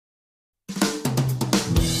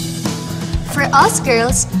For us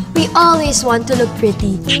girls, we always want to look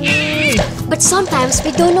pretty. But sometimes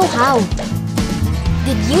we don't know how.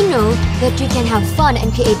 Did you know that you can have fun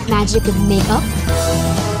and create magic with makeup?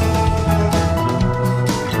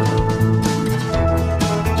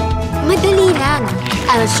 Madali lang.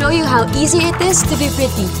 I'll show you how easy it is to be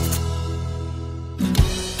pretty.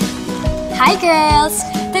 Hi girls!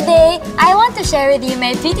 Today, I want to share with you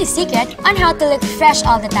my pretty secret on how to look fresh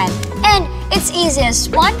all the time. And it's easy as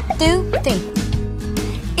 1, 2, 3.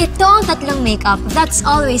 Ito ang tatlong makeup that's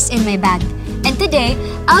always in my bag. And today,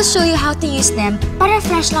 I'll show you how to use them para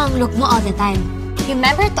fresh lang ang look mo all the time.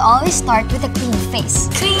 Remember to always start with a clean face.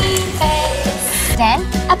 Clean face! Then,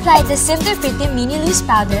 apply the Simply Pretty Mini Loose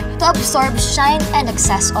Powder to absorb shine and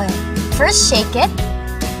excess oil. First, shake it,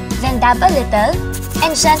 then dab a little,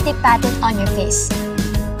 and gently pat it on your face.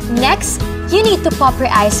 Next, you need to pop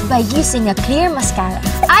your eyes by using a clear mascara.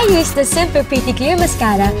 I use the Simply Pretty Clear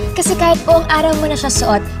Mascara kasi kahit buong araw mo na siya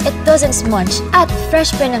suot, it doesn't smudge at fresh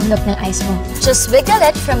pa ng look ng eyes mo. Just wiggle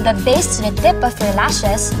it from the base to the tip of your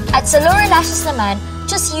lashes at sa lower lashes naman,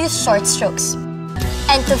 just use short strokes.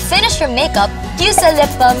 And to finish your makeup, use a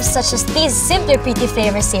lip balm such as these Simply Pretty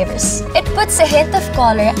Flavor Savers. It puts a hint of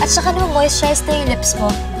color at saka moisturize na yung lips mo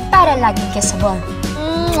para laging kissable.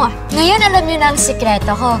 Ngayon alam niyo na ang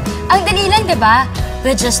sikreto ko. Ang dali lang, di ba?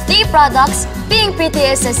 With just 3 products, being pretty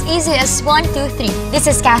is as easy as 1, 2, 3. This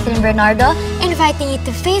is Kathryn Bernardo, inviting you to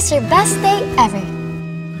face your best day ever.